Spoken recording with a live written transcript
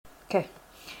Okay.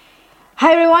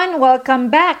 Hi everyone, welcome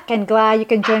back and glad you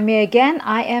can join me again.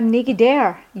 I am Nikki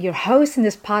Dare, your host in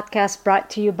this podcast brought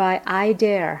to you by I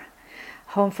Dare,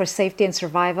 home for safety and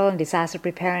survival and disaster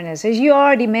preparedness. As you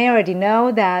may already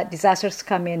know that disasters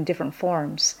come in different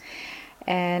forms.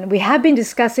 And we have been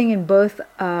discussing in both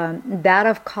that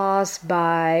of caused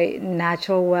by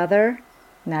natural weather,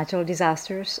 natural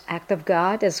disasters, act of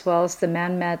God, as well as the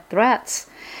man-made threats,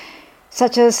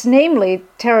 such as namely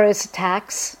terrorist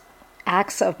attacks,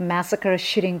 acts of massacre,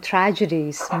 shooting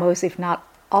tragedies. Most, if not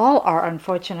all, are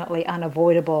unfortunately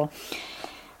unavoidable.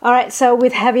 All right, so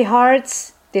with heavy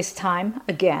hearts, this time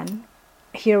again,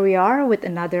 here we are with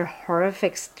another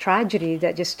horrific tragedy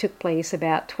that just took place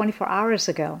about 24 hours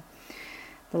ago.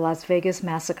 The Las Vegas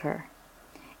Massacre,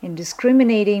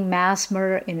 indiscriminating mass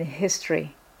murder in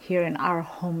history here in our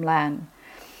homeland.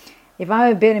 If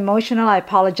I'm a bit emotional, I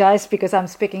apologize because I'm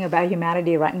speaking about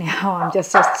humanity right now. I'm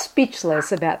just so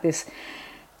speechless about this.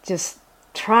 Just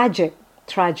tragic.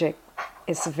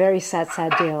 It's a very sad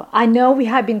deal. I know we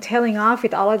have been tailing off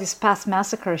with all of these past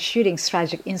massacre shootings,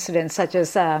 tragic incidents, such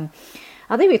as, I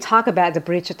think we talk about the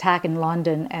bridge attack in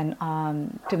London and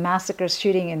the massacre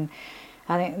shooting in,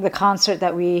 I think, the concert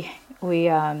that we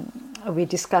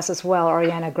discussed as well,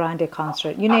 Ariana Grande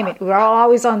concert. You name it. We're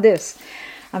always on this.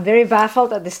 I'm very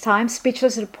baffled at this time,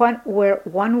 speechless to the point where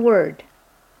one word,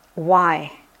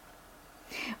 why?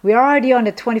 We are already on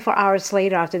the 24 hours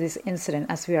later after this incident.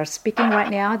 As we are speaking right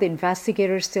now, the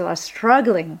investigators still are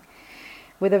struggling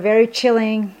with a very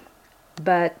chilling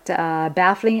but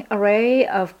baffling array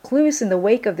of clues in the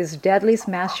wake of this deadliest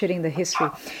mass shooting in the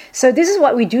history. So this is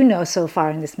what we do know so far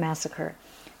in this massacre.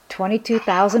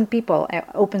 22,000 people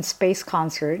at open space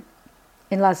concert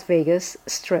in Las Vegas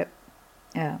Strip.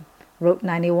 Route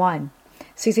 91,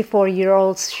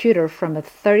 64-year-old shooter from the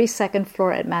 32nd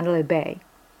floor at Mandalay Bay,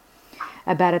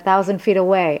 about 1,000 feet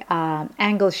away,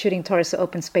 angle shooting towards the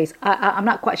open space. I'm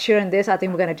not quite sure on this. I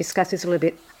think we're going to discuss this a little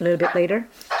bit later,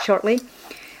 shortly,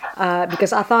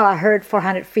 because I thought I heard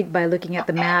 400 feet by looking at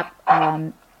the map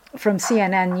from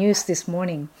CNN News this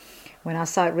morning when I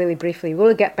saw it really briefly.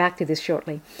 We'll get back to this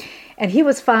shortly. And he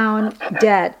was found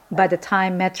dead by the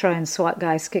time Metro and SWAT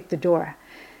guys kicked the door.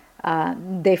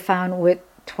 They found with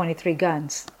 23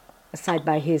 guns aside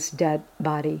by his dead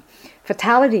body.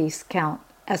 Fatalities count.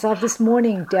 As of this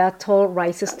morning, death toll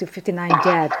rises to 59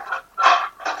 dead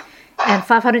and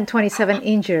 527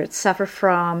 injured, suffer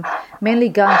from mainly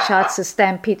gunshots to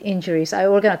stampede injuries.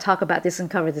 We're going to talk about this and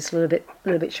cover this a little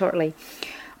bit shortly.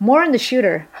 More on the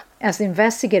shooter, as the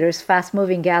investigators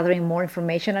fast-moving gathering more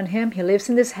information on him. He lives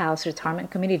in this house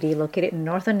retirement community located in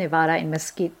northern Nevada in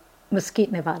Mesquite,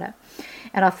 Nevada.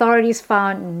 And authorities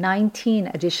found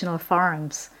 19 additional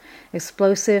firearms,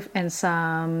 explosive, and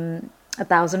some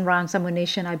 1,000 rounds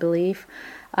ammunition, I believe.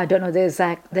 I don't know the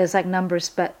exact numbers,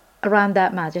 but around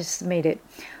that much, just made it.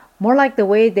 More like the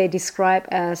way they describe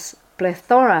as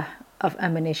plethora of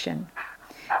ammunition.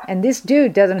 And this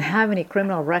dude doesn't have any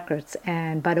criminal records.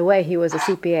 And by the way, he was a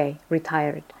CPA,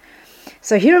 retired.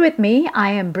 So here with me,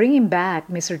 I am bringing back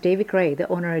Mr. David Gray, the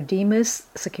owner of Demas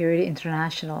Security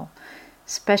International,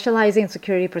 specializing in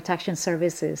security protection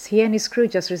services. He and his crew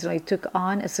just recently took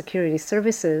on a security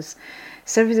services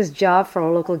job for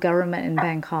a local government in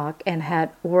Bangkok and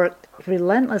had worked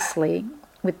relentlessly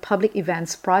with public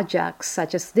events projects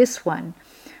such as this one,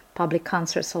 public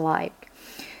concerts alike.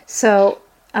 So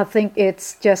I think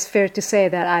it's just fair to say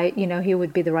that he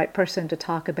would be the right person to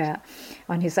talk about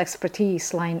on his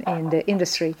expertise line in the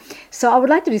industry. So I would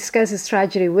like to discuss his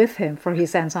tragedy with him for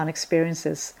his hands-on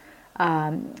experiences.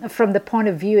 From the point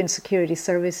of view in security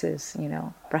services,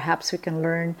 perhaps we can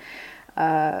learn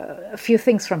a few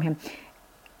things from him.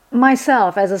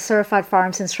 Myself, as a certified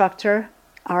firearms instructor,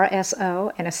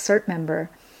 RSO, and a CERT member,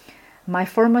 my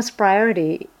foremost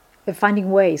priority is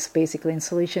finding ways, basically, and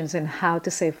solutions in how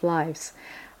to save lives.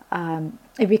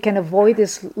 If we can avoid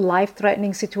these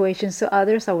life-threatening situations to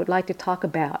others, I would like to talk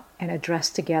about and address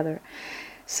together.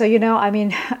 So,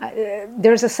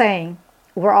 there's a saying,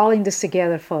 we're all in this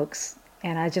together, folks.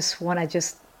 And I just want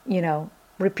to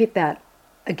repeat that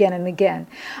again and again.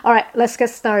 All right, let's get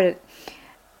started.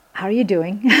 How are you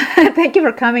doing? Thank you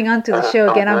for coming on to the show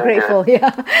again. I'm grateful. Good. Yeah,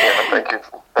 thank you.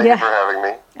 Thank you for having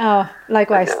me. Oh,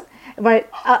 likewise. Yeah. Right,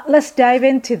 let's dive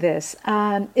into this.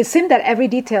 It seemed that every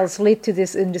details lead to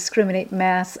this indiscriminate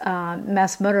mass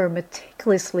murder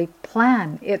meticulously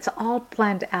planned. It's all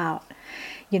planned out.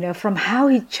 From how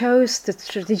he chose the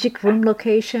strategic room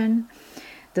location,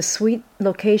 the suite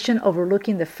location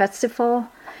overlooking the festival,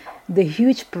 the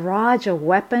huge barrage of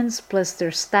weapons plus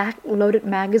their stacked loaded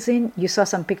magazine. You saw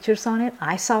some pictures on it.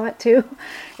 I saw it too.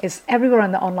 It's everywhere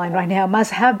on the online right now.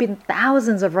 Must have been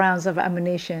thousands of rounds of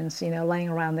ammunitions, laying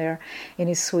around there in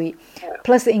his suite.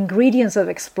 Plus the ingredients of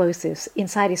explosives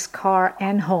inside his car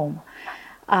and home.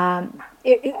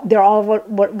 They're all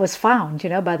what was found,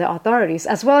 by the authorities,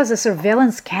 as well as the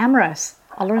surveillance cameras.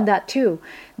 I learned that too,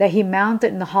 that he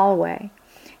mounted in the hallway.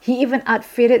 He even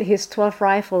outfitted his 12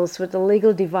 rifles with a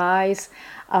legal device.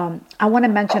 I want to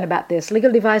mention about this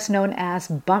legal device known as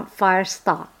bump fire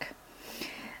stock,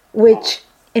 which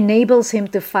enables him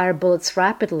to fire bullets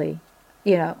rapidly,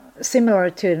 similar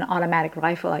to an automatic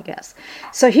rifle, I guess.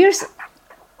 So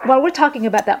while we're talking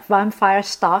about that bump fire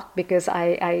stock, because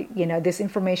I this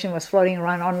information was floating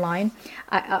around online,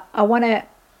 I want to,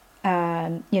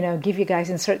 give you guys,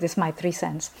 insert this, my 3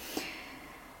 cents.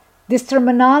 This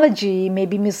terminology may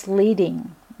be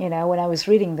misleading, when I was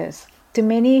reading this. To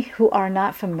many who are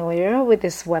not familiar with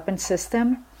this weapon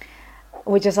system,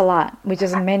 which is a lot, which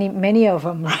is many of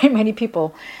them, right? Many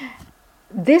people.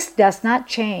 This does not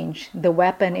change the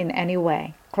weapon in any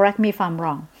way. Correct me if I'm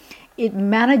wrong. It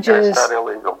manages... It's not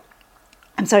illegal.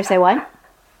 I'm sorry, say what?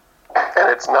 And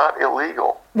it's not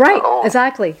illegal. Right,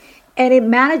 exactly. And it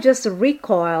manages the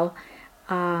recoil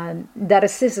that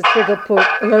assists the trigger pull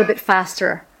a little bit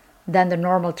faster than the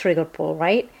normal trigger pull,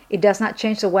 right? It does not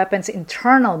change the weapon's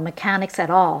internal mechanics at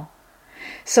all.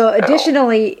 So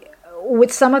additionally,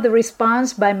 with some of the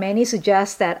response by many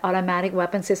suggests that automatic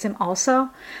weapon system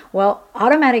also, well,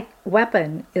 automatic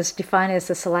weapon is defined as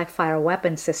a select fire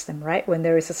weapon system, right? When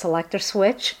there is a selector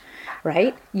switch,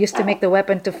 right? Used to make the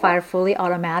weapon to fire fully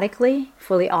automatically,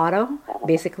 fully auto,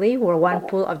 basically, where one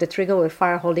pull of the trigger will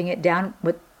fire holding it down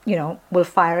with will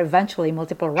fire eventually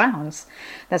multiple rounds.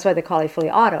 That's why they call it fully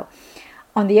auto.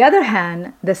 On the other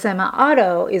hand, the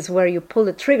semi-auto is where you pull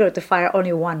the trigger to fire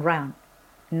only one round.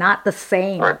 Not the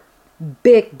same. Right.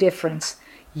 Big difference.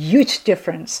 Huge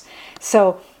difference.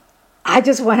 So I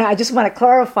just want to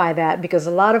clarify that, because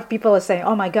a lot of people are saying,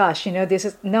 "Oh my gosh,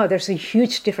 there's a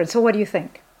huge difference." So what do you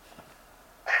think?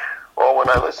 Well, when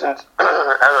I listened, as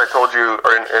I told you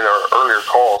in our earlier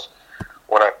calls,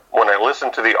 when I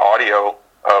listened to the audio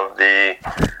of the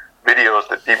videos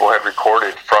that people had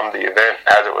recorded from the event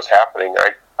as it was happening,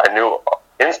 I knew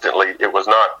instantly it was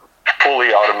not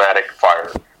fully automatic fire.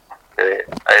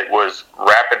 It was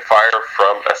rapid fire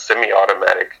from a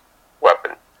semi-automatic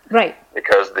weapon. Right.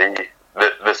 Because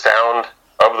the sound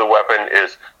of the weapon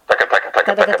is taka taka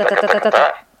taka taka taka taka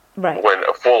taka. Right. When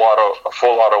a full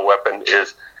auto weapon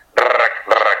is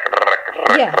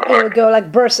yeah, it would go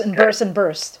like burst and burst and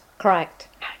burst. Correct.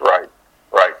 Right.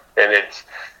 And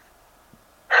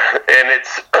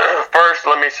it's first,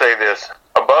 let me say this,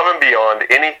 above and beyond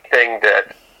anything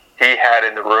that he had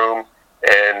in the room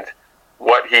and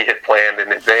what he had planned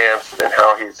in advance and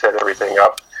how he set everything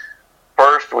up,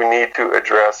 first we need to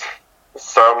address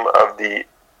some of the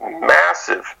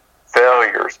massive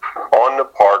failures on the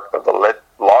part of the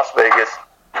Las Vegas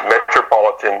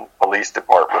Metropolitan Police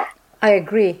Department. I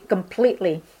agree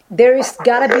completely. There is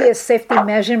got to be a safety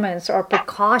measurements or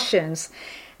precautions.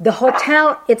 The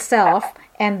hotel itself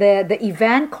and the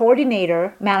event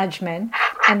coordinator management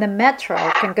and the metro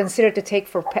can consider to take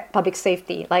for public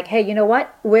safety. Like, hey, you know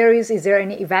what? Is there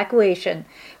any evacuation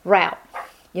route?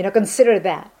 Consider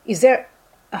that. Is there...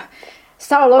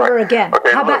 start all over again.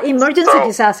 Okay, how about emergency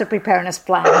disaster preparedness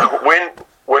plan?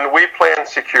 When we plan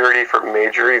security for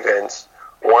major events,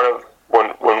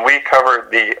 when we cover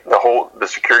the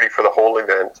security for the whole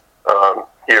event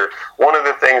here, one of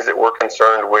the things that we're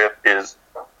concerned with is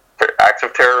acts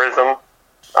of terrorism,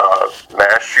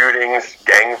 mass shootings,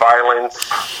 gang violence,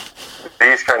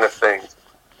 these kind of things.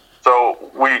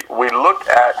 So we look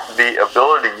at the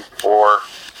ability for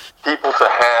people to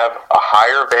have a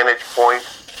higher vantage point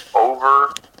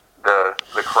over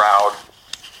the crowd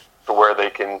to where they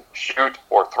can shoot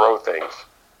or throw things,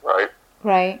 right?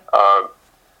 Right.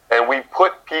 And we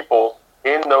put people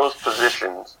in those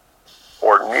positions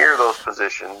or near those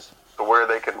positions to where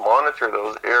they can monitor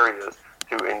those areas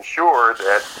to ensure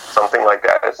that something like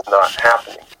that is not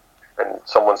happening and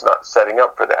someone's not setting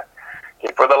up for that.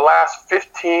 Okay, for the last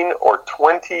 15 or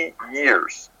 20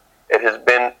 years, it has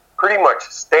been pretty much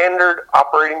standard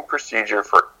operating procedure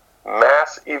for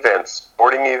mass events,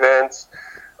 sporting events,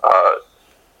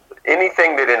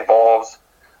 anything that involves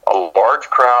a large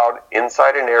crowd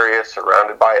inside an area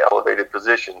surrounded by elevated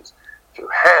positions, to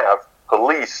have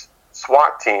police,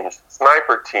 SWAT teams,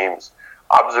 sniper teams,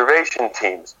 observation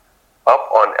teams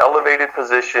up on elevated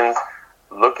positions,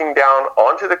 looking down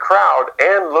onto the crowd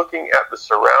and looking at the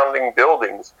surrounding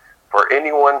buildings for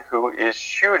anyone who is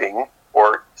shooting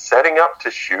or setting up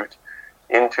to shoot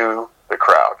into the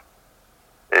crowd.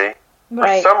 Okay?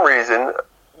 Right. For some reason,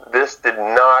 this did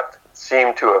not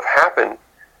seem to have happened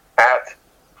at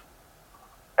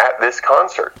this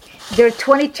concert. There are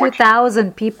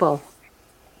 22,000 people.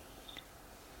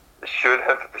 Should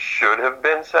have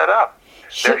been set up.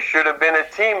 There should have been a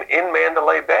team in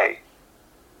Mandalay Bay.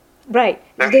 Right.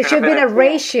 There should have been a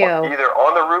ratio. Either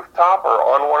on the rooftop or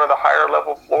on one of the higher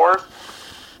level floors,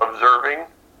 observing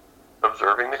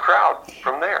the crowd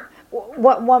from there.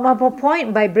 One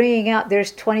point by bringing out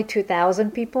there's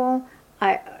 22,000 people,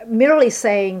 I merely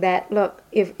saying that, look,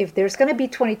 if there's going to be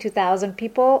 22,000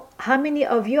 people, how many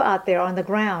of you out there on the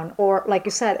ground, or like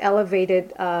you said,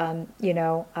 elevated,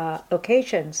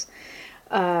 locations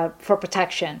for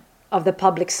protection of the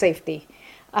public safety?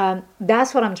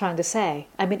 That's what I'm trying to say.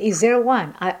 I mean, is there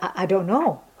one? I don't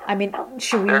know. I mean,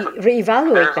 should we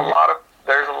reevaluate that?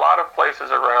 There's a lot of places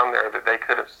around there that they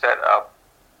could have set up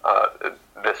on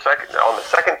the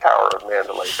second tower of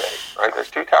Mandalay Bay. Right, there's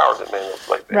two towers at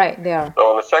Mandalay Bay. Right, there. So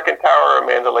on the second tower of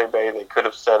Mandalay Bay, they could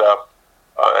have set up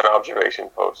an observation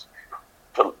post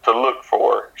to look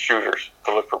for shooters,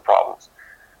 to look for problems.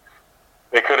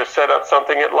 They could have set up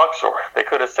something at Luxor. They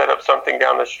could have set up something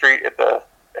down the street at the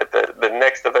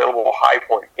next available high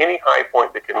point, any high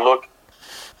point that can look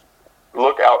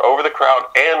out over the crowd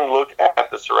and look at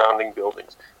the surrounding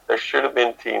buildings. There should have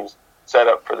been teams set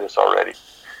up for this already.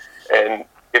 And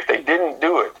if they didn't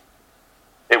do it,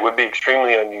 it would be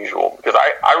extremely unusual. Because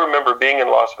I remember being in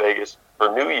Las Vegas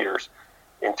for New Year's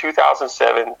in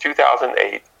 2007,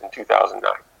 2008, and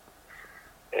 2009.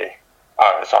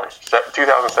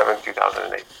 2007,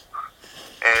 2008.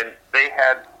 And they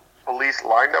had police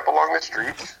lined up along the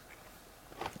streets,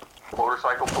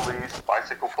 motorcycle police,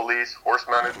 bicycle police,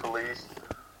 horse-mounted police,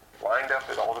 lined up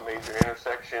at all the major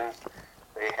intersections.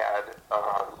 They had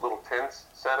little tents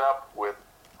set up with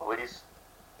police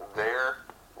there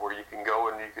where you can go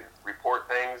and you can report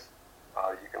things.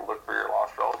 You can look for your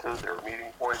lost relatives, their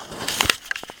meeting points.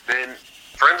 Then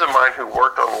friends of mine who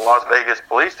worked on the Las Vegas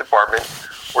Police Department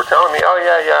were telling me, oh,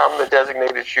 yeah, I'm the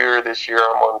designated shooter this year.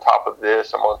 I'm on top of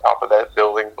this. I'm on top of that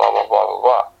building, blah, blah, blah, blah,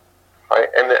 blah. Right?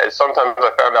 And sometimes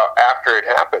I found out after it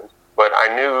happened, but I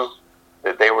knew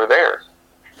that they were there.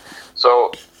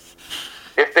 So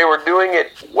if they were doing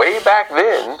it way back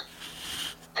then,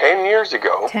 10 years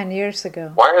ago. Why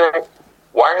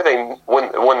are they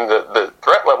when the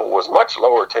threat level was much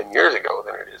lower 10 years ago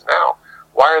than it is now?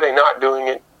 Why are they not doing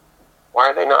it? Why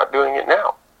are they not doing it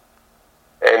now?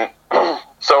 And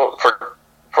so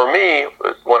for me,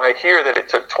 when I hear that it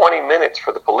took 20 minutes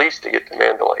for the police to get to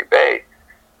Mandalay Bay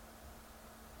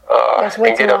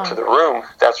and get up to the room,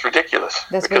 that's ridiculous.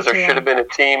 Because there should have been a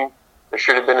team. There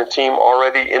should have been a team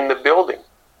already in the building.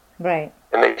 Right.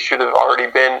 And they should have already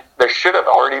been. There should have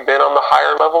already been on the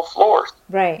higher level floors.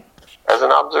 Right. As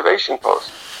an observation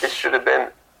post. It should have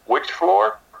been which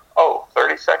floor? Oh,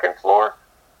 32nd floor?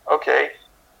 Okay,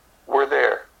 we're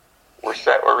there. We're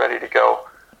set. We're ready to go.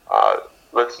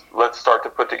 Let's start to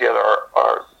put together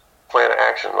our plan of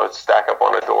action. Let's stack up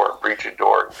on a door, breach a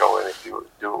door, and go in and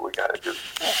do what we got to do.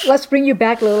 Let's bring you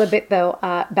back a little bit, though.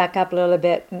 Back up a little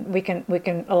bit. We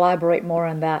can elaborate more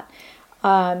on that.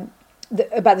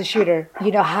 About the shooter.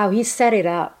 You know how he set it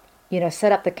up.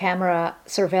 Set up the camera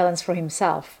surveillance for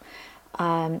himself.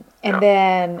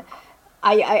 Then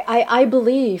I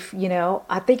believe,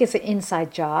 I think it's an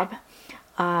inside job.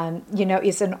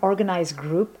 It's an organized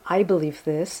group. I believe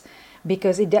this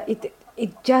because it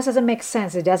just doesn't make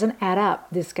sense. It doesn't add up,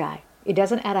 this guy. It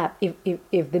doesn't add up.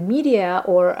 If the media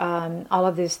or all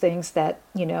of these things that,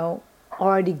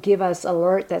 already give us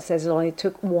alert that says it only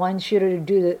took one shooter to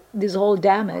do this whole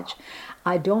damage,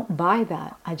 I don't buy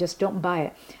that. I just don't buy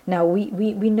it. Now,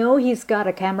 we know he's got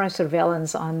a camera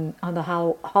surveillance on the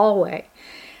hallway,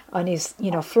 on his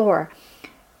floor.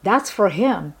 That's for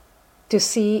him to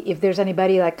see if there's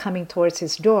anybody like coming towards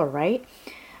his door, right?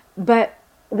 But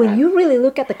when you really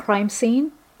look at the crime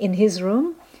scene in his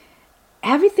room,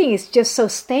 everything is just so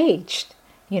staged,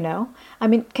 I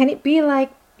mean, can it be like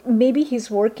maybe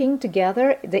he's working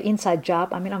together, the inside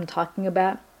job? I mean, I'm talking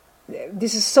about,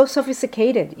 this is so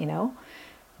sophisticated,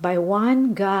 by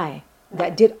one guy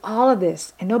that did all of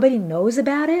this and nobody knows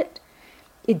about it.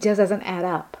 It just doesn't add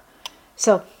up.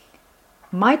 So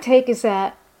my take is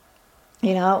that,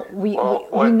 we go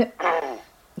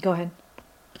ahead.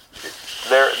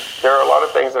 There are a lot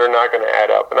of things that are not going to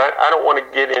add up, and I don't want to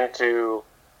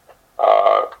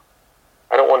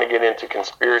get into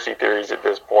conspiracy theories at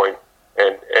this point,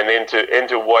 and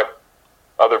into what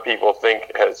other people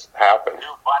think has happened.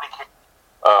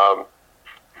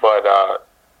 But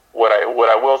what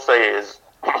I will say is,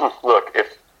 look,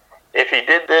 if he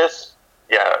did this,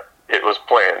 yeah, it was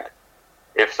planned.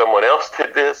 If someone else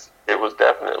did this, it was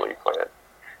definitely planned.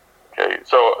 Okay,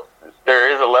 so there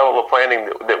is a level of planning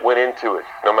that went into it,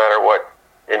 no matter what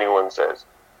anyone says.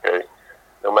 Okay,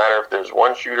 no matter if there's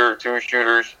one shooter or two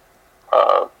shooters,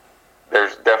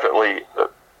 there's definitely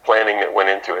planning that went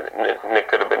into it, and it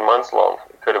could have been months long.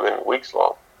 It could have been weeks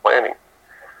long planning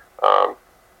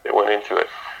that went into it.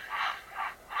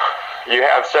 You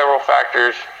have several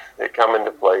factors that come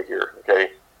into play here.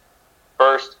 Okay,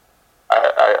 first,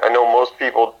 I know most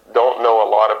people don't know a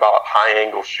lot about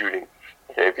high-angle shooting.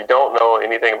 Okay, if you don't know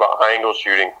anything about high-angle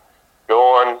shooting, go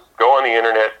on the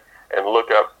internet and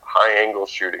look up high-angle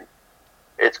shooting.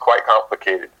 It's quite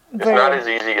complicated. It's not as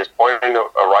easy as pointing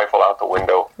a rifle out the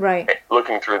window, right,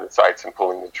 looking through the sights and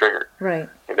pulling the trigger. Right.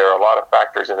 Okay, there are a lot of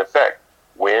factors in effect: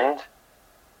 wind,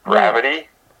 gravity,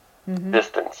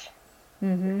 distance.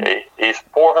 Okay, he's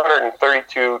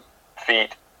 432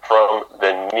 feet from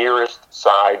the nearest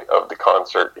side of the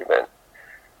concert event.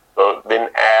 So then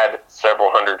add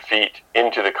several hundred feet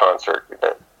into the concert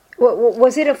event.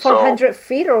 Was it a 400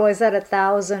 feet or was that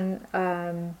 1,000?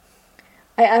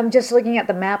 I'm just looking at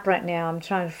the map right now. I'm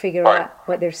trying to figure out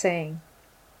what they're saying.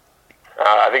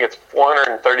 I think it's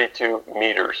 432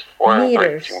 meters.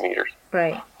 432 meters.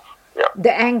 Right. Yeah.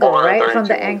 The angle, right? From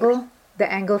the angle?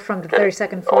 The angle from the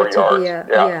 32nd floor to yards.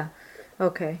 the... Yeah.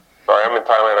 Okay. Sorry, I'm in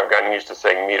Thailand. I've gotten used to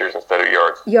saying meters instead of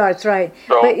yards. Yards, right.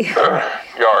 So, but,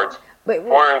 yards. But,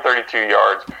 432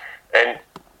 yards. And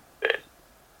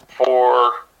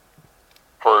for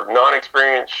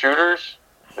non-experienced shooters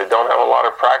that don't have a lot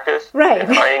of practice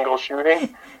in high-angle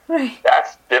shooting,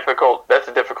 that's difficult. That's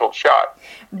a difficult shot.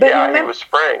 But he was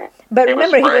spraying. But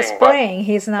remember, he was spraying.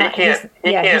 He's not. He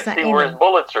can't see where his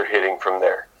bullets are hitting from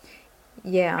there.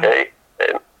 Yeah. Okay.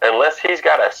 Unless he's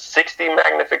got a 60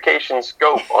 magnification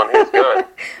scope on his gun,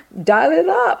 dial it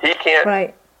up. He can't.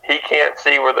 Right. He can't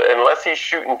see unless he's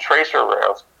shooting tracer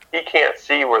rounds. He can't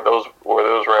see where those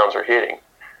rounds are hitting.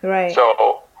 Right.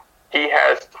 So he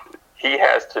has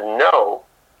to know.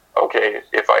 Okay,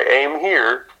 if I aim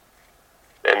here,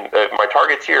 and my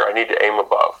target's here, I need to aim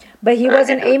above. But he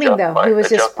wasn't aiming though. He was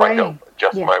just spraying.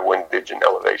 My windage and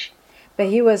elevation. But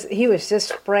he was just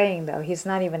spraying though. He's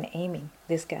not even aiming.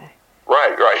 This guy.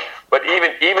 Right. But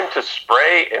even to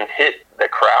spray and hit the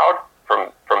crowd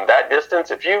from that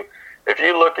distance, if you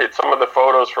look at some of the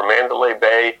photos from Mandalay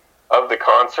Bay of the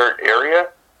concert area,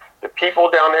 the people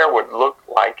down there would look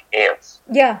like ants.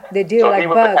 Yeah, they do, like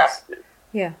bugs.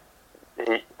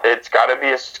 It's got to be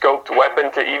a scoped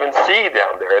weapon to even see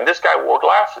down there, and this guy wore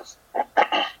glasses.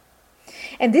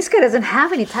 And this guy doesn't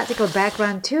have any tactical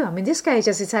background too. I mean, this guy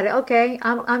just decided, okay,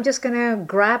 I'm just gonna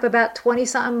grab about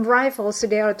 20-something rifles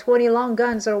today, or 20 long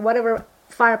guns, or whatever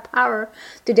firepower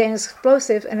today, and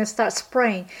explosive, and start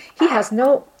spraying. He has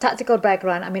no tactical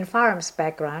background. I mean, firearms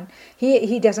background.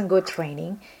 He doesn't go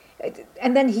training,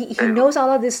 and then he knows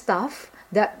all of this stuff.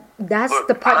 That's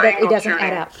the part that it doesn't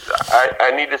add up.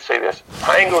 I need to say this: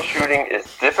 high-angle shooting is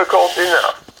difficult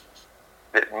enough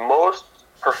that most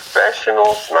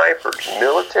professional snipers,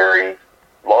 military,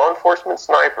 law enforcement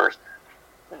snipers,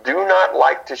 do not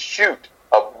like to shoot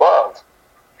above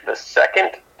the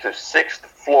 2nd to 6th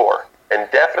floor, and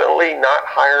definitely not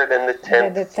higher than the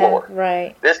 10th floor.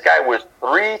 Right. This guy was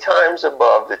 3 times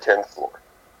above the 10th floor.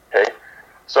 Okay?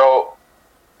 So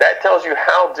that tells you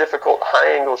how difficult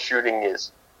high-angle shooting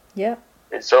is. Yeah.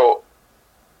 And so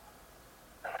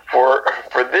for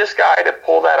this guy to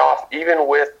pull that off, even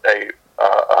with a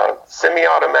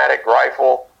semi-automatic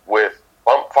rifle with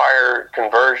bump fire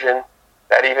conversion,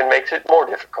 that even makes it more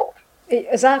difficult.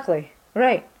 Exactly.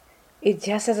 Right. It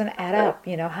just doesn't add up.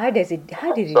 You know, how did he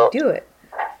do it?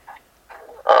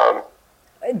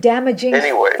 Damaging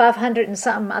 500 and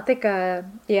something. I think,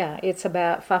 it's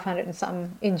about 500 and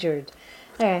something injured.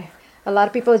 A lot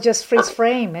of people just freeze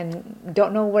frame and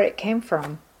don't know where it came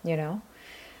from, you know.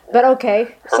 But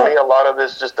okay. For me, a lot of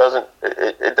this just doesn't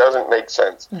make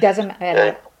sense. Doesn't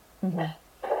add up. Mm-hmm.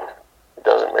 It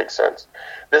doesn't make sense.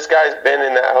 This guy's been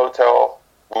in that hotel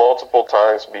multiple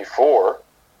times before,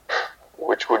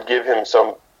 which would give him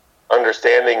some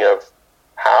understanding of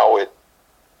how it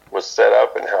was set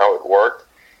up and how it worked.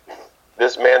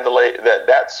 This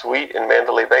that suite in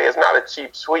Mandalay Bay is not a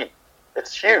cheap suite.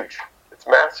 It's huge. It's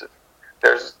massive.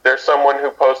 There's someone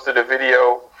who posted a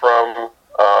video from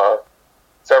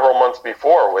several months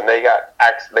before when they got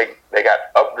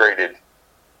upgraded.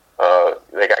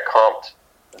 They got comped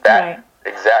that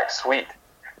exact suite,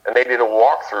 and they did a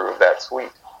walkthrough of that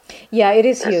suite. Yeah, it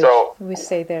is huge. So, we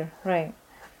stay there, right?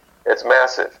 It's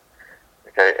massive.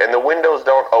 Okay, and the windows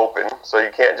don't open, so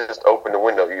you can't just open the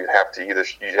window. You have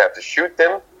to shoot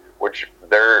them, which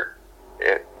they're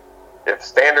if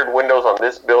standard windows on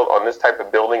this type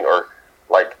of building are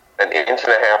like an inch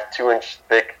and a half, 2-inch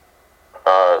thick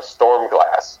storm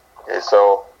glass, okay,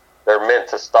 so they're meant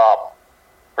to stop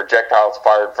projectiles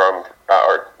fired from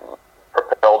or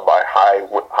propelled by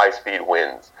high speed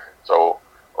winds. So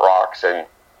rocks and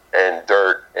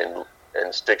dirt and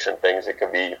sticks and things that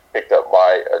can be picked up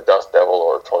by a dust devil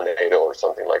or a tornado or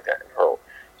something like that and hurled.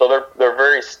 So they're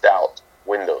very stout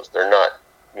windows. They're not,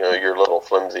 your little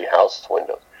flimsy house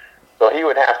windows. So he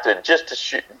would have to just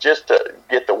to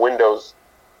get the windows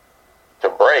to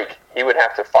break, he would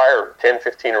have to fire 10,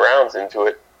 15 rounds into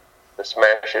it to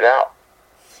smash it out.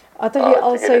 I thought he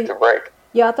also to get it to break.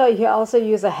 Yeah, I thought he also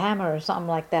used a hammer or something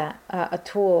like that, a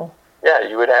tool. Yeah,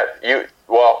 you would have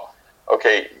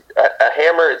okay. A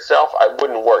hammer itself,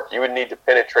 wouldn't work. You would need to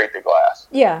penetrate the glass.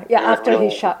 Yeah. After he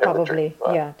shot, probably.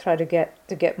 Yeah, try to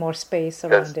get more space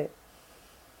around it.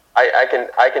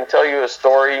 I can tell you a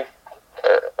story,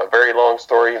 a very long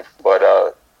story, but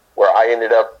where I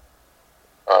ended up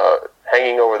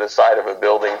hanging over the side of a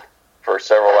building for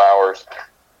several hours,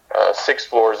 6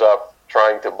 floors up,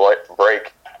 trying to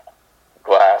break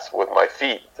glass with my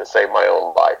feet to save my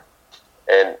own life,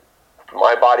 and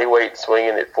my body weight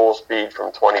swinging at full speed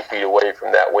from 20 feet away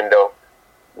from that window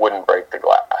wouldn't break the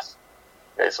glass.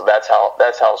 Okay, so that's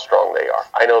how strong they are.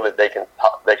 I know that they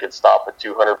could stop a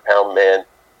 200-pound man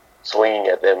swinging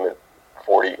at them at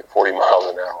 40 miles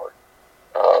an hour,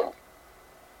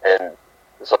 and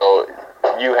so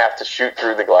you have to shoot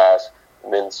through the glass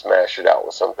and then smash it out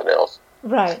with something else.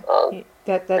 Right.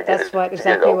 That's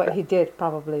exactly what he did.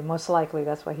 Probably, most likely,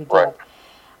 that's what he did. Right.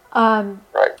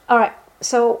 Right. All right.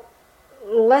 So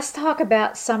let's talk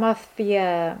about some of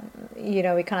the,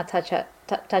 we kind of touched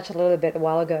a little bit a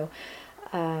while ago.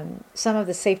 Some of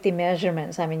the safety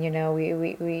measurements. I mean,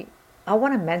 I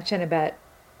want to mention about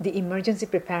the emergency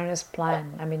preparedness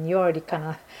plan. I mean, you already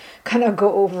kind of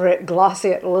go over it, gloss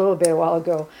it a little bit a while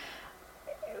ago.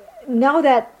 Now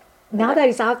that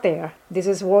it's out there, this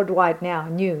is worldwide now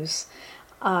news.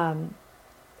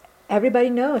 Everybody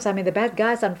knows. I mean, the bad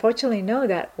guys unfortunately know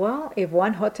that, well, if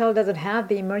one hotel doesn't have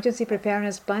the emergency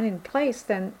preparedness plan in place,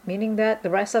 then meaning that the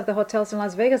rest of the hotels in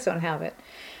Las Vegas don't have it.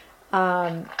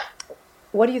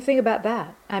 What do you think about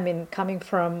that? I mean, coming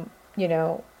from,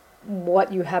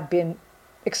 what you have been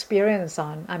experienced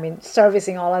on, I mean,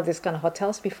 servicing all of these kind of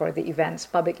hotels before, the events,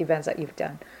 public events that you've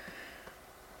done.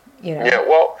 Yeah,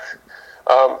 well,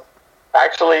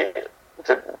 actually,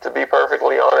 to be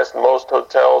perfectly honest, most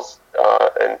hotels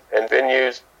and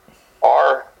venues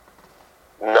are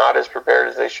not as prepared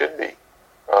as they should be.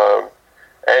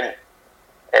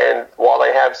 And while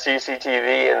they have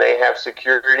CCTV and they have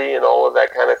security and all of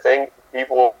that kind of thing,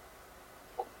 people,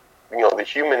 the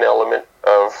human element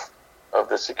of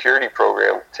the security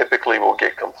program typically will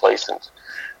get complacent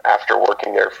after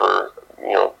working there for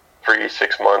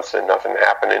 3-6 months and nothing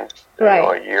happening.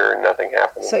 Right. A year and nothing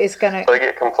happening. So it's gonna. So they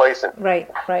get complacent. Right.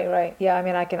 Yeah, I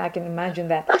mean, I can imagine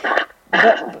that.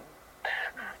 But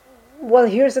well,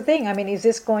 here's the thing. I mean, is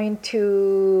this going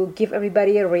to give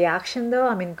everybody a reaction, though?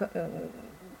 I mean,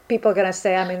 people are gonna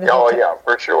say, I mean. Yeah,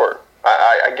 for sure.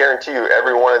 I guarantee you,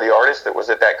 every one of the artists that was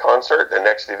at that concert, the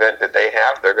next event that they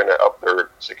have, they're gonna up their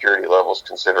security levels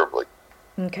considerably.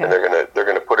 Okay. And they're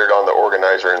gonna put it on the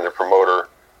organizer and the promoter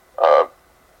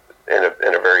in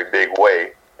a very big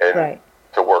way. And right.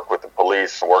 To work with the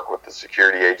police, work with the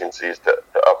security agencies to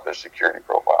up their security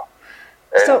profile.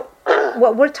 And so,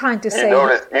 what we're trying to say...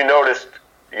 You noticed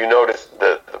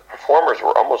the performers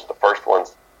were almost the first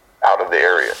ones out of the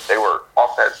area. They were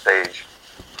off that stage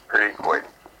pretty quick.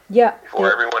 Yeah.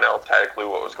 Before everyone else had a clue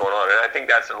what was going on. And I think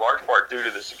that's in large part due to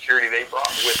the security they brought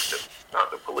with them, not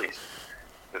the police.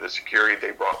 The security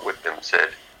they brought with them said,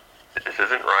 this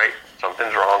isn't right,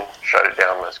 something's wrong, shut it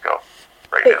down, let's go.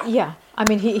 Right now. Yeah, I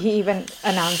mean, he even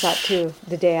announced that too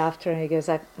the day after. He goes,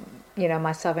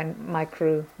 myself and my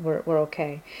crew were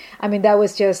okay. I mean, that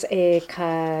was just a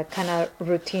kind of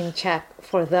routine check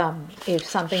for them. If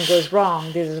something goes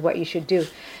wrong, this is what you should do.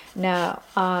 Now,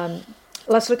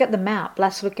 let's look at the map.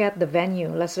 Let's look at the venue.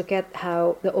 Let's look at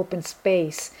how the open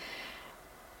space.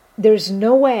 There's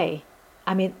no way.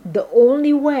 I mean, the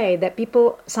only way that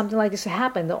something like this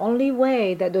happen, the only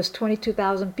way that those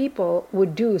 22,000 people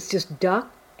would do is just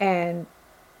duck and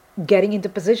getting into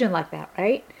position like that,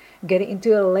 right? Getting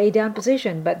into a lay down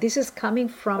position. But this is coming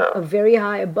from a very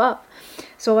high above.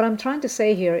 So what I'm trying to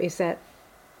say here is that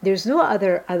there's no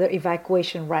other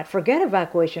evacuation route. Forget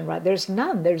evacuation route. There's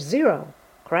none. There's zero.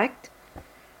 Correct?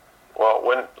 Well,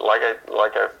 like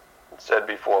I said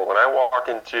before, when I walk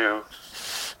into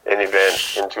an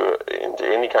event, into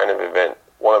any kind of event,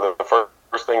 one of the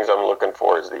first things I'm looking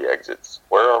for is the exits.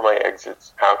 Where are my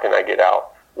exits? How can I get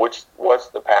out? What's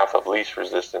the path of least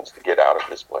resistance to get out of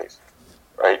this place,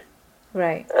 right?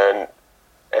 Right. And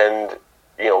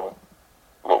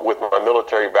with my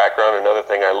military background, another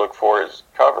thing I look for is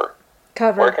cover.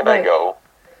 Cover. Where can right. I go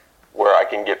where I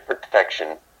can get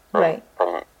protection from Right.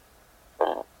 from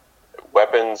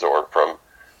weapons or from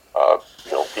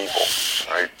people,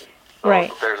 right? So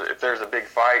Right. if there's a big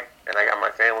fight and I got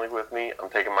my family with me, I'm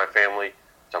taking my family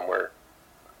somewhere,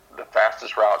 the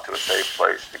fastest route to a safe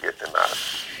place to get them out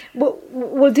of it.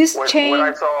 Will this change?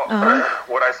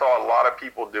 What I saw a lot of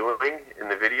people doing in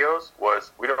the videos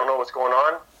was, we don't know what's going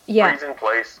on. Yeah. Freeze in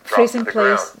place, drop Freeze to in the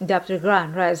place, ground. drop to the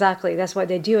ground. Right, exactly. That's what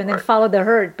they do, and then Right. follow the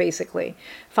herd, basically.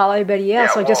 Follow everybody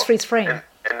else, or just freeze frame.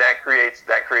 And that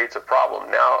creates a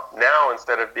problem. Now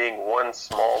instead of being one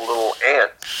small little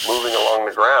ant moving along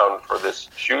the ground for this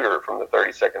shooter from the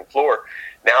 32nd floor,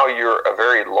 now you're a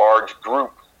very large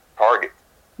group target.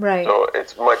 Right. So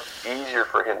it's much easier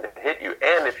for him to hit you.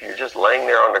 And if you're just laying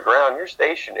there on the ground, you're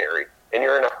stationary, and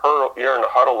you're in a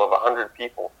huddle of 100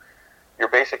 people. You're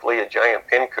basically a giant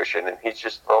pin cushion, and he's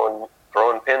just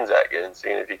throwing pins at you and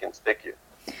seeing if he can stick you.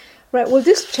 Right. Will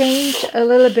this change a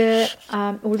little bit?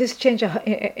 Will this change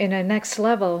in a next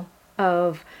level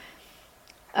of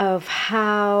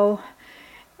how,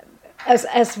 as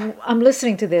I'm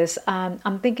listening to this,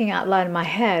 I'm thinking out loud in my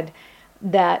head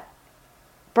that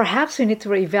perhaps we need to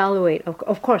reevaluate.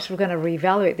 Of course, we're going to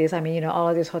reevaluate this. I mean, all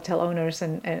of these hotel owners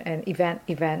and event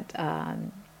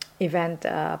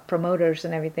promoters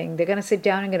and everything, they're going to sit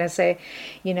down and going to say,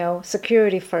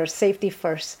 security first, safety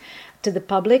first to the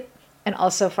public and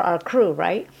also for our crew,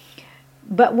 right?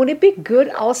 But would it be good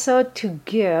also to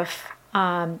give,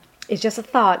 it's just a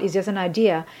thought, it's just an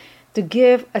idea, to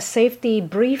give a safety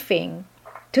briefing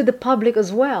to the public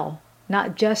as well,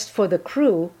 not just for the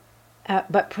crew,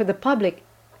 but for the public.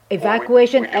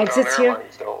 Evacuation, we do exits it on here.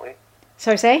 airlines, don't we?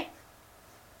 Sorry, say?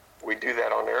 We do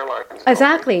that on airlines. don't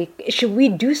Exactly. Should we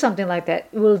do something like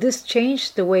that? Will this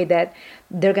change the way that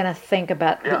they're going to think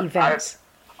about the events?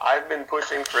 I've been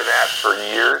pushing for that for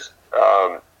years,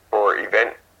 for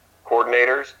event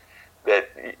coordinators, that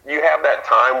you have that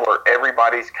time where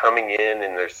everybody's coming in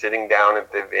and they're sitting down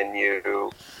at the venue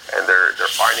and they're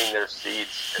finding their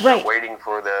seats and Right. they're waiting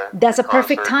for the That's a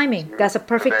perfect concert timing. That's a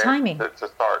perfect timing. to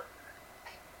start.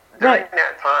 During Right.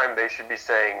 that time, they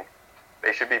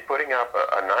should be putting up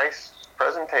a nice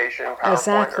presentation, PowerPoint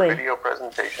Exactly. or video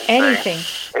presentation, Anything.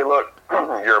 saying, "Hey, look,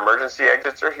 your emergency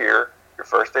exits are here. Your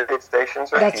first aid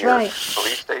stations are That's here. right.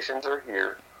 Police stations are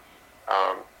here.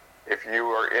 If you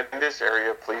are in this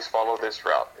area, please follow this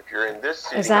route. If you're in this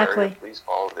seating Exactly. area, please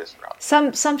follow this route."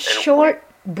 Some short,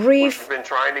 brief. We've been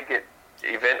trying to get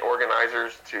event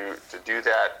organizers to do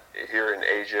that here in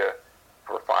Asia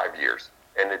for 5 years.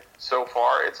 And so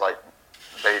far, it's like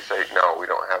they say, no, we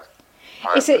don't have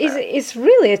time for that. It's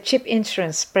really a cheap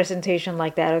insurance presentation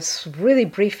like that. It's really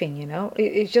briefing,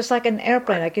 It's just like an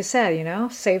airplane, like you said,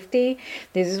 safety.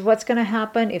 This is what's going to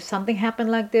happen if something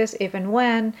happened like this, if and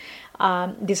when.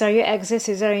 These are your exits,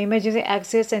 these are your emergency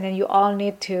exits, and then you all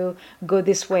need to go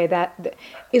this way. That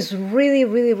is really,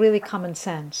 really, really common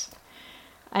sense.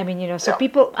 I mean, so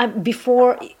people,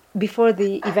 before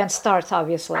the event starts,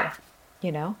 obviously,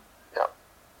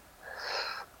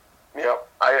 Yep.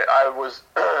 I was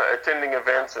attending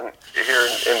events here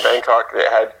in Bangkok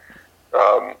that had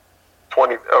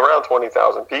around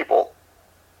 20,000 people,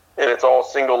 and it's all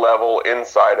single level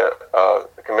inside a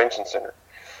convention center.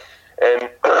 And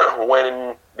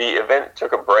when the event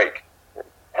took a break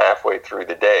halfway through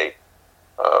the day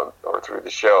or through the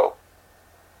show,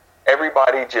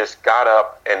 everybody just got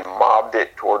up and mobbed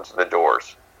it towards the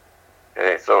doors.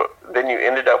 Okay, so then you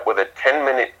ended up with a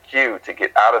 10-minute queue to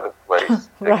get out of the place,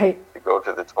 right? To go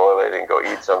to the toilet and go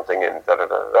eat something and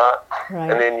da-da-da-da. Right.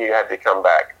 And then you had to come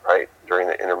back, right, during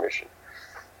the intermission.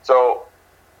 So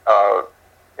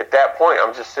at that point,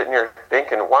 I'm just sitting here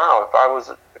thinking, wow, if I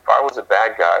was a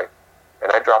bad guy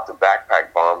and I dropped a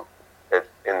backpack bomb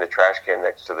in the trash can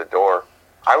next to the door,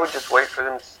 I would just wait for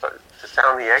them to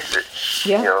sound the exit,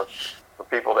 for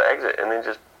people to exit, and then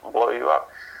just blow you up.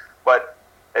 But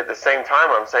at the same time,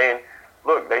 I'm saying,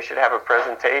 look, they should have a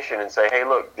presentation and say, hey,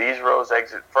 look, these rows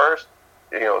exit first.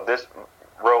 This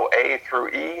row A through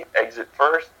E exit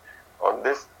first on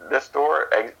this door,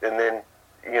 and then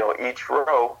each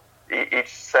row, each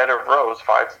set of rows,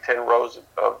 5 to 10 rows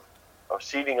of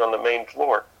seating on the main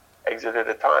floor, exit at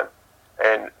a time,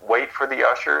 and wait for the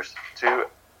ushers to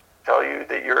tell you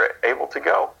that you're able to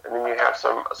go, and then you have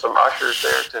some ushers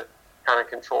there to kind of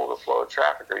control the flow of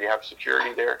traffic, or you have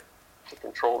security there to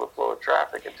control the flow of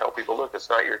traffic and tell people, look, it's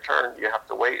not your turn. You have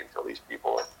to wait until these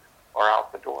people are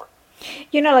out the door.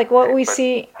 Like what we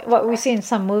see in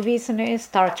some movies,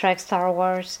 Star Trek, Star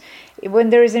Wars, when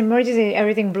there is an emergency,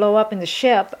 everything blow up in the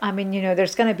ship. I mean,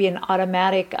 there's going to be an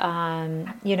automatic,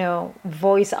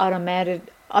 voice automated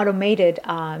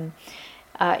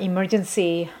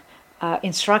emergency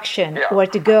instruction, Yeah. where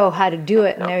to go, how to do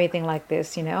it, and everything like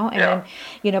this, and Yeah.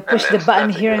 then push the button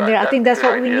here and there. I think that's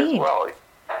what we need. Well.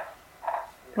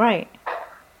 Right.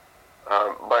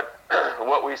 But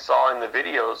what we saw in the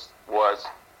videos was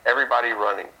everybody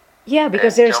running. Yeah,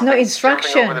 because there's no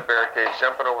instruction. Jumping over the barricades,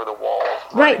 jumping over the walls.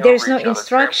 Right, there's no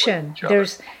instruction.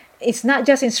 It's not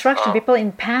just instruction. People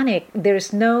in panic.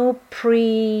 There's no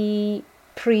pre-inform.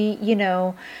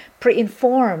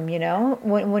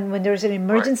 When there's an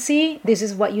emergency, right. This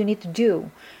is what you need to do.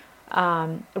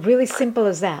 Really simple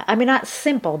as that. I mean, not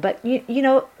simple, but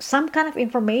some kind of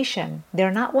information. They're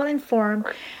not well informed.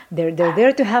 Right. They're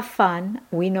there to have fun.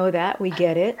 We know that. We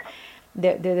get it.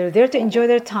 They're there to enjoy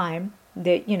their time.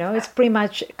 It's pretty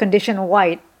much condition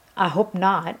white. I hope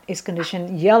not. It's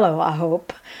condition yellow. I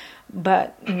hope,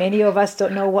 but many of us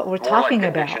don't know what we're talking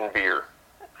about. Condition beer.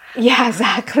 Yeah,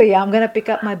 exactly. I'm gonna pick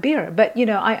up my beer, but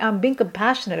I'm being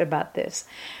compassionate about this.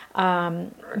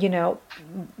 But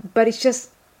it's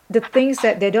just the things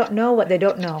that they don't know what they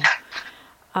don't know.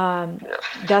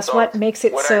 That's what makes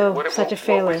it such a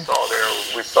failure.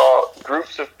 We saw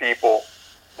groups of people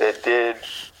that did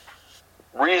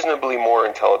reasonably more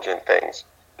intelligent things.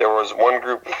 There was one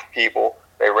group of people,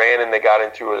 they ran and they got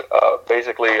into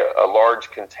basically a large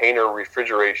container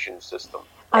refrigeration system.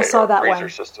 Right? I saw that freezer one.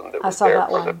 system that was there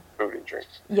for the food and drink.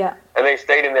 Yeah. And they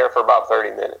stayed in there for about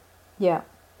 30 minutes. Yeah.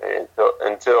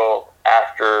 Until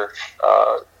after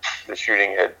the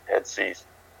shooting had ceased.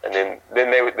 And then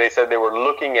they said they were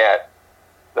looking at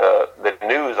the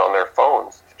news on their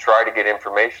phones to try to get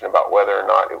information about whether or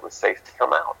not it was safe to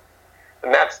come out.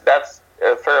 And that's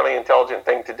a fairly intelligent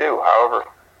thing to do. However,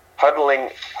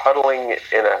 huddling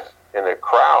in a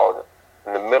crowd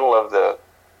in the middle of the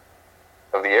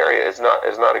area is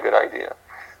not a good idea.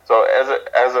 So as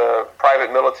a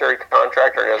private military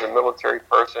contractor and as a military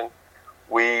person,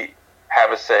 we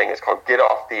have a saying. It's called "Get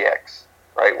off the X."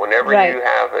 Right. Whenever you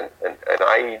have an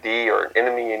IED or an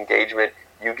enemy engagement,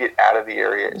 you get out of the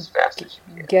area as fast as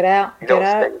you can. Get out.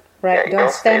 Right. Yeah,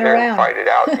 don't stand there around. And fight it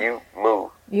out. You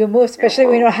move. You move, especially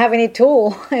when you don't have any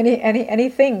tool,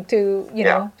 anything to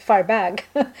fire back.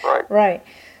 Right. Right.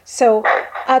 So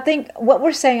I think what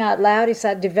we're saying out loud is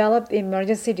that develop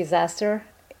emergency disaster.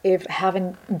 If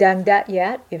haven't done that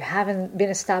yet, if haven't been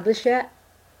established yet,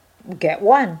 get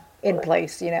one in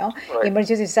place. Right.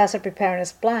 Emergency disaster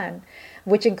preparedness plan,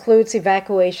 which includes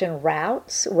evacuation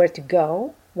routes, where to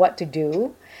go, what to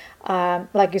do.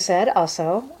 Like you said,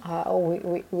 also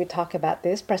we talk about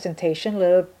this presentation,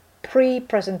 little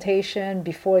pre-presentation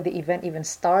before the event even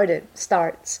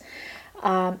starts.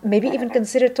 Maybe even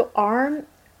consider to arm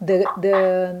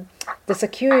the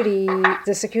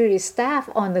security staff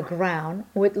on the ground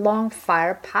with long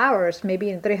fire powers,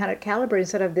 maybe in 300 caliber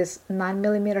instead of this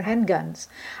 9mm handguns.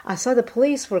 I saw the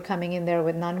police were coming in there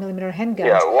with 9mm handguns.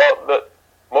 Yeah, well,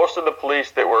 most of the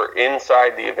police that were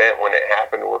inside the event when it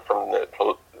happened were from the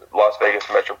Las Vegas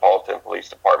Metropolitan Police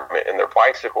Department and their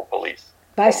bicycle police.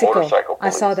 Motorcycle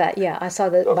police. I saw that. Yeah, I saw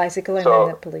the bicycle and then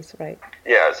the police. Right.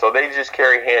 Yeah, so they just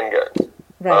carry handguns.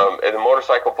 Right. And the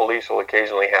motorcycle police will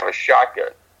occasionally have a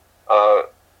shotgun.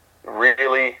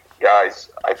 Really,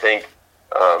 guys, I think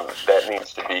that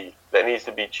needs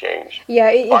to be changed. Yeah,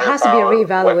 it has to be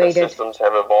reevaluated. Weapon systems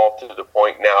have evolved to the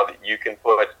point now that you can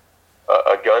put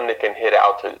a gun that can hit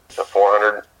out to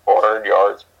 400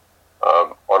 yards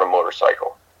on a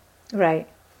motorcycle. Right.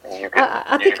 And you can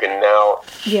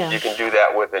do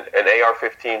that with an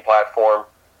AR-15 platform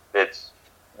that's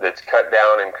cut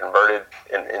down and converted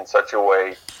in such a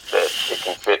way that it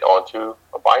can fit onto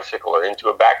a bicycle or into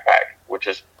a backpack, which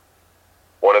is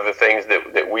one of the things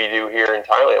that we do here in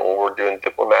Thailand when we're doing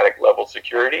diplomatic level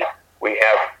security. We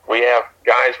have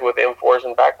guys with M4s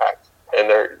and backpacks, and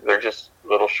they're just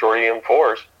little shorty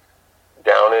M4s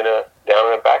down in a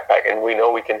backpack, and we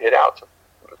know we can hit out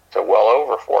to well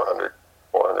over 400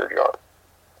 yards.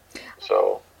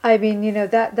 So I mean,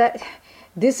 that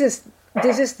this is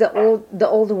the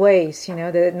old ways, the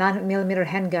 9mm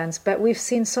handguns. But we've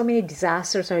seen so many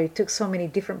disasters, or it took so many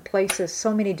different places,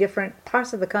 so many different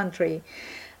parts of the country.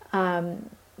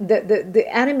 The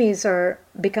enemies are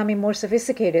becoming more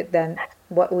sophisticated than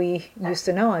what we used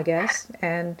to know, I guess.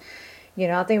 And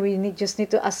I think we just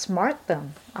need to outsmart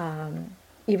them,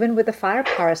 even with the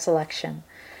firepower selection.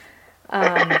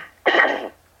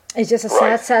 It's just a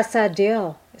sad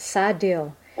deal. Sad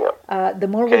deal. The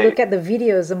more we look at the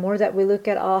videos, the more that we look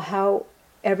at how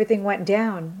everything went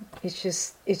down. It's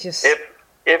just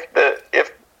If the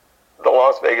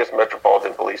Las Vegas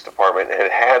Metropolitan Police Department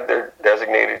had their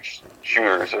designated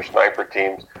shooters or sniper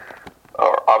teams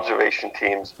or observation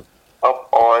teams up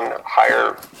on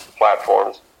higher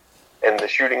platforms and the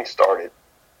shooting started,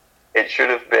 it should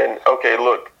have been, okay,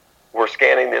 look, we're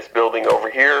scanning this building over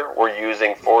here. We're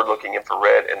using forward-looking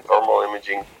infrared and thermal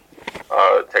imaging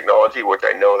technology, which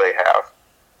I know they have.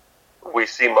 We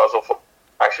see muzzle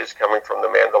flashes coming from the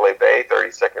Mandalay Bay,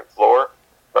 32nd floor.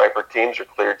 Sniper teams are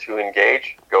cleared to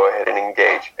engage. Go ahead and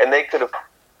engage. And they could have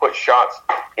put shots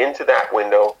into that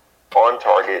window on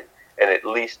target and at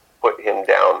least put him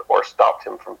down or stopped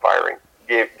him from firing.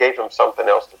 Gave him something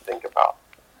else to think about.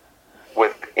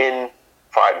 Within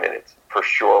 5 minutes, for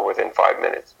sure, within 5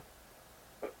 minutes.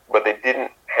 But they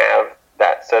didn't have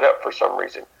that set up for some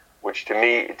reason, which to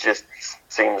me it just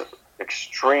seems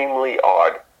extremely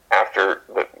odd after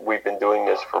we've been doing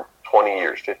this for 20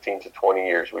 years, 15 to 20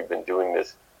 years. We've been doing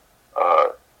this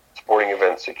sporting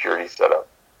event security setup.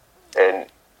 And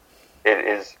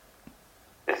it's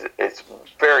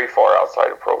very far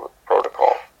outside of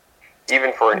protocol.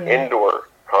 Even for an indoor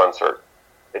concert,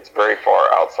 it's very far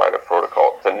outside of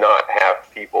protocol to not have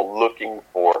people looking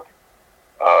for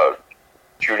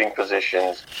shooting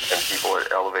positions and people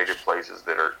at elevated places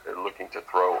that are looking to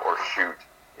throw or shoot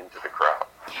into the crowd.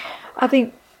 I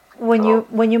think when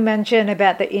you mention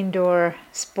about the indoor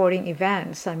sporting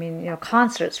events, I mean,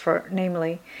 concerts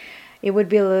namely, it would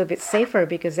be a little bit safer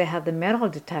because they have the metal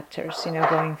detectors,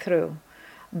 going through.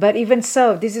 But even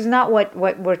so, this is not what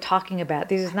we're talking about.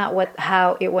 This is not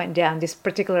how it went down, this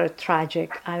particular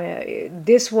tragic. I mean,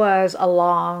 this was a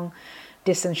long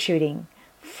distance shooting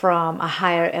from a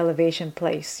higher elevation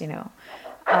place,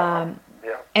 and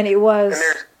it was...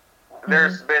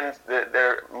 And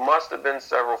there must have been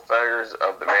several failures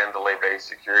of the Mandalay Bay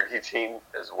security team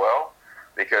as well,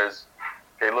 because,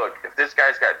 okay, look, if this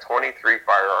guy's got 23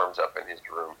 firearms up in his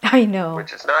room, I know,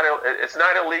 which it's not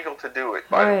illegal to do it,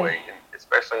 by the way,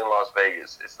 especially in Las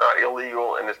Vegas. It's not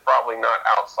illegal, and it's probably not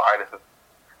outside of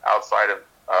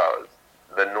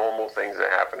the normal things that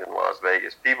happen in Las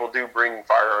Vegas. People do bring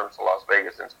firearms to Las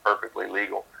Vegas, and it's perfectly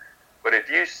legal. But if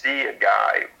you see a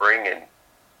guy bringing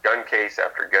gun case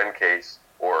after gun case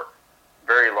or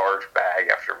very large bag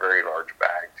after very large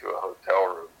bag to a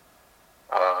hotel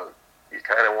room, you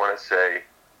kind of want to say,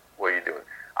 what are you doing?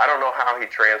 I don't know how he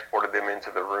transported them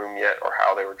into the room yet or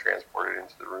how they were transported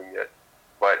into the room yet,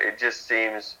 but it just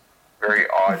seems very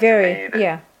odd to me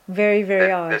that, very,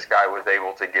 very odd. This guy was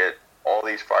able to get all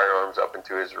these firearms up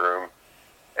into his room,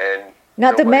 and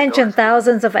not to mention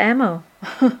thousands of ammo.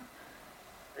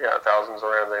 Yeah, thousands of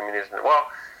rounds of ammunition. Well,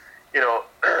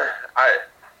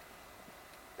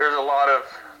 there's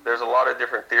a lot of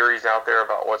different theories out there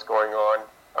about what's going on,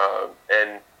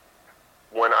 and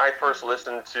when I first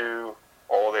listened to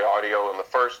all the audio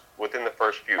within the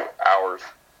first few hours,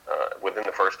 within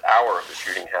the first hour of the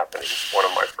shooting happening, one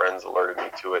of my friends alerted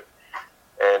me to it,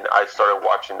 and I started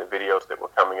watching the videos that were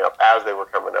coming up as they were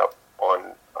coming up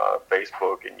on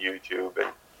Facebook and YouTube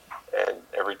and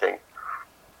everything.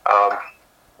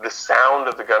 The sound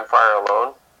of the gunfire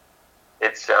alone,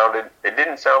 it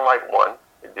didn't sound like one.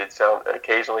 It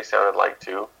occasionally sounded like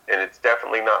two, and it's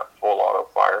definitely not full auto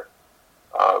fire.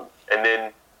 And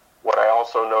then what I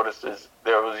also noticed is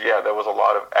there was a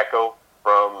lot of echo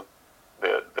from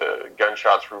the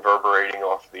gunshots reverberating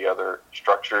off the other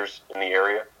structures in the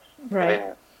area. Right.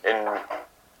 And in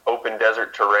open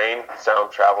desert terrain,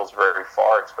 sound travels very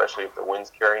far, especially if the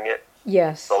wind's carrying it.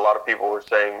 Yes. So a lot of people were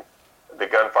saying the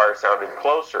gunfire sounded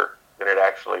closer than it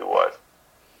actually was.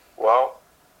 Well,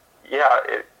 yeah,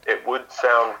 it would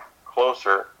sound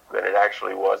closer than it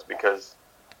actually was, because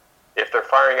if they're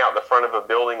firing out the front of a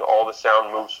building, all the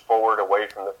sound moves forward away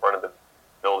from the front of the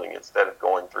building instead of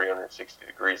going 360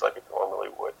 degrees like it normally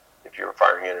would if you were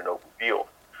firing in an open field.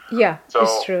 Yeah,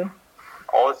 it's true.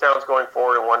 All the sound's going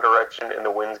forward in one direction, and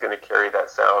the wind's going to carry that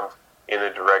sound in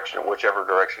a direction, whichever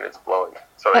direction it's blowing.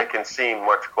 So it can seem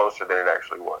much closer than it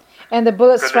actually was. And the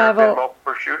bullets travel... There have been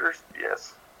multiple shooters?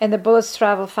 Yes. And the bullets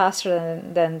travel faster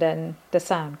than the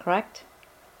sound, correct?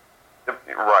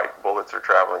 Right. Bullets are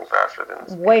traveling faster than the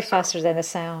sound. Way faster than the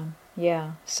sound.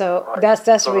 Yeah. So that's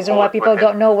the reason why people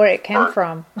don't know where it came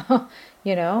from.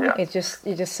 Yeah. It's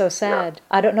just so sad.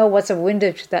 Yeah. I don't know what's the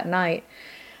windage that night.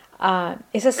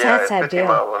 It's a sad deal. 50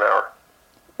 miles an hour.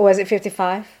 Was it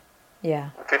 55? Yeah.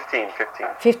 15.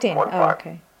 15. Oh,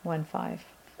 okay. 1.5.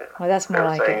 Yeah. Well, that's more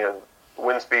like it.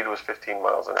 Wind speed was 15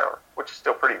 miles an hour, which is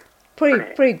still pretty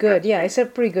good. Yeah, it's a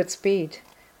pretty good speed.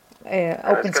 Open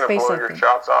space. It's going to blow your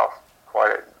shots off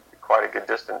quite a good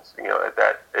distance. At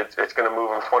that, it's going to move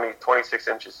them 26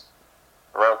 inches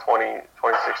around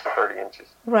 26 to 30 inches.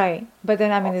 Right, but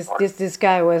then I mean, this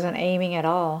guy wasn't aiming at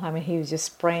all. I mean, he was just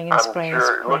spraying and I'm spraying and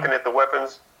sure, spraying. looking at the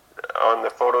weapons on the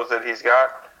photos that he's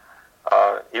got,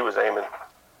 he was aiming.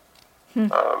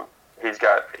 He's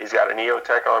got a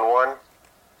Neotech on one,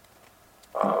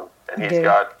 and Good.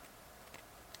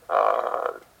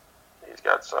 he's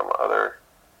got some other.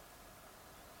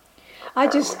 I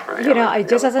just, it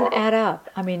just doesn't add up.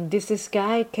 I mean, this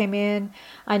guy came in.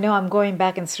 I know I'm going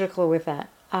back in circle with that.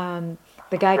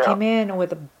 The guy came in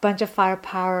with a bunch of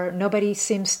firepower. Nobody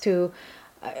seems to,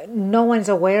 no one's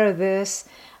aware of this.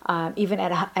 Even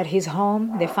at his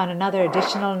home, they found another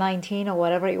additional 19 or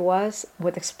whatever it was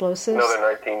with explosives.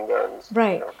 Another 19 guns.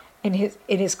 Right. In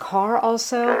his car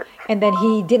also, and then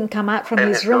he didn't come out from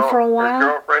his room for a His while.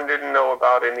 girlfriend didn't know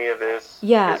about any of this.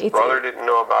 Yeah, his brother didn't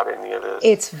know about any of this.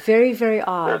 It's very, very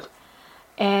odd.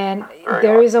 And Very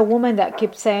there odd. is a woman that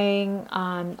keeps saying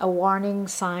a warning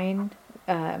sign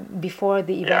before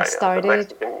the event started. The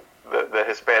Mexican, the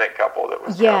Hispanic couple that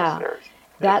was Yeah, downstairs.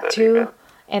 that too. event.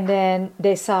 And then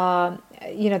they saw,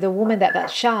 the woman that got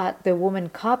shot, the woman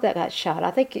cop that got shot. I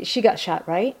think she got shot,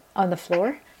 right? On the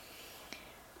floor.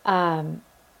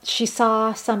 She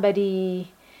saw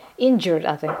somebody injured,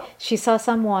 I think. She saw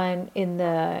someone in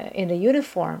the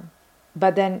uniform,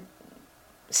 but then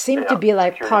seemed to be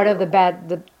like part of the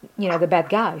bad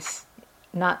guys,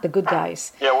 not the good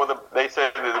guys. Yeah, well, they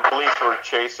said that the police were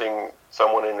chasing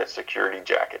someone in a security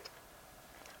jacket.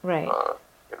 Right.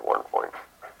 At one point.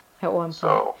 At one point.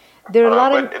 So There are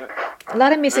a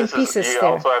lot of missing pieces you there.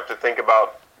 also have to think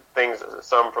about things.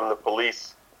 Some from the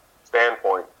police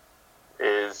standpoint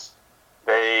is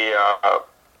they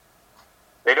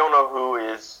don't know who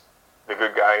is the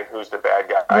good guy and who's the bad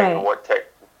guy, Right. and what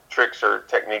tricks or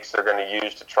techniques they're going to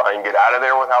use to try and get out of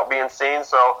there without being seen.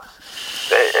 So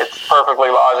it's perfectly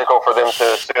logical for them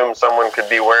to assume someone could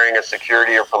be wearing a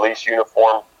security or police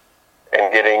uniform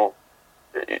and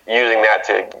using that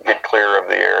to get clear of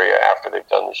the area after they've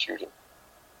done the shooting.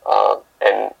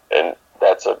 And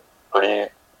that's a pretty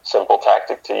simple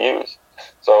tactic to use.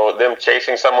 So them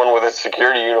chasing someone with a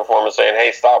security uniform and saying,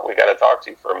 "Hey, stop! We got to talk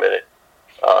to you for a minute,"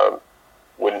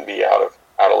 wouldn't be out of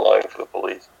line for the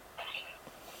police.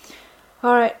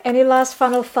 All right. Any last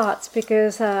final thoughts?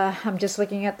 Because I'm just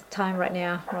looking at the time right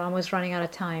now. We're almost running out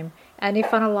of time. Any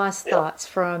final last thoughts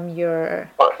from your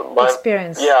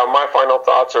experience? Yeah, my final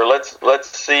thoughts are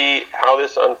let's see how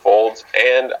this unfolds,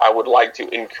 and I would like to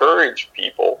encourage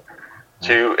people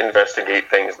to investigate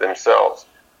things themselves.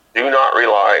 Do not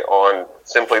rely on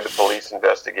simply the police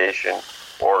investigation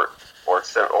or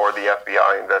the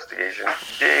FBI investigation.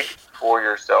 Dig for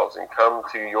yourselves and come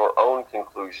to your own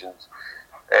conclusions.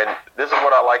 And this is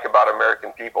what I like about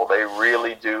American people. They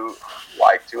really do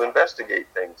like to investigate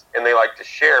things, and they like to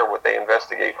share what they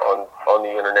investigate on the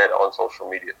internet, on social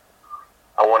media.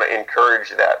 I want to encourage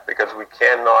that because we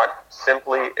cannot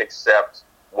simply accept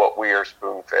what we are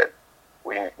spoon-fed.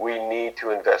 We need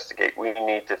to investigate. We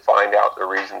need to find out the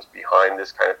reasons behind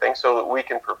this kind of thing so that we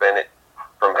can prevent it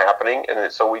from happening,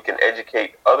 and so we can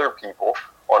educate other people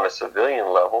on a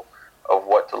civilian level of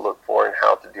what to look for and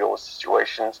how to deal with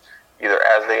situations, either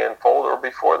as they unfold or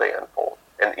before they unfold,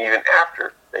 and even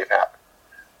after they've happened.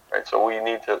 Right? So we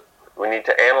need to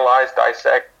analyze,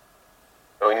 dissect.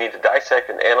 We need to dissect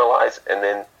and analyze, and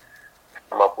then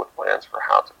come up with plans for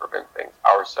how to prevent things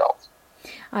ourselves.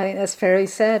 I think that's fairly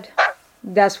said.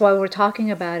 That's why we're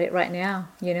talking about it right now.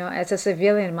 As a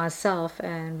civilian myself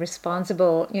and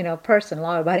responsible, person,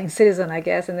 law-abiding citizen, I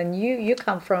guess. And then you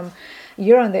come from,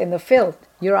 you're in the field.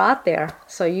 You're out there,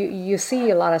 so you see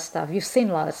a lot of stuff. You've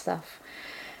seen a lot of stuff.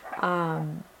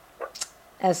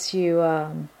 As you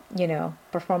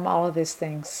perform all of these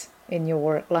things in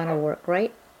your line of work,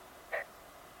 right?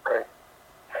 Right.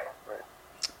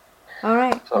 All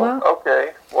right. So,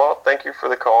 okay. Well, thank you for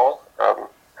the call. I'm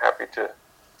happy to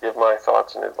give my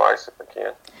thoughts and advice if I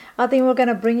can. I think we're going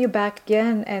to bring you back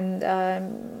again, and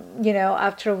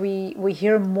after we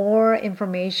hear more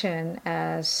information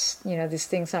as these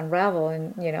things unravel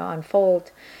and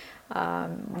unfold,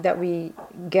 that we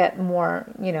get more,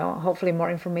 hopefully more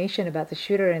information about the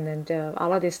shooter and then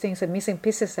all of these things, the missing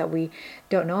pieces that we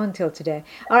don't know until today.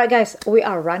 All right, guys, we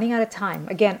are running out of time.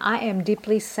 Again, I am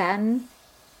deeply saddened.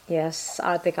 Yes,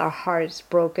 I think our heart is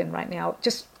broken right now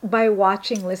just by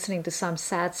listening to some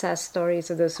sad stories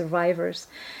of the survivors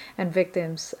and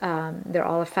victims. They're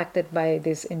all affected by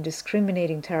this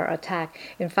indiscriminating terror attack.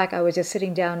 In fact, I was just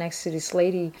sitting down next to this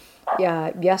lady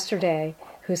yesterday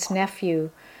whose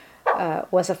nephew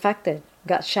was affected,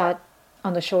 got shot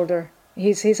on the shoulder.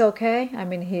 He's okay. I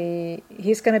mean,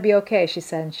 he's going to be okay, she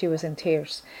said, and she was in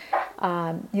tears.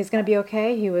 He's going to be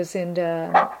okay. He's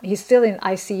still in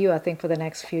ICU, I think, for the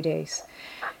next few days.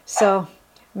 So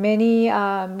many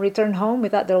returned home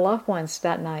without their loved ones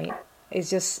that night. It's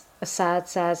just a sad,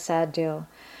 sad, sad deal.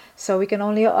 So we can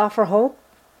only offer hope.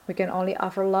 We can only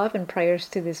offer love and prayers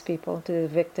to these people, to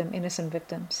the innocent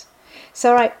victims.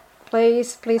 So, all right,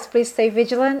 please, please, please stay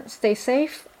vigilant, stay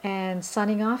safe, and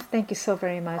signing off. Thank you so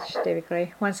very much, David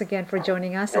Gray, once again for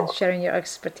joining us and sharing your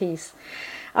expertise.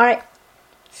 All right,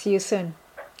 see you soon.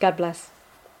 God bless.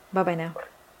 Bye-bye now.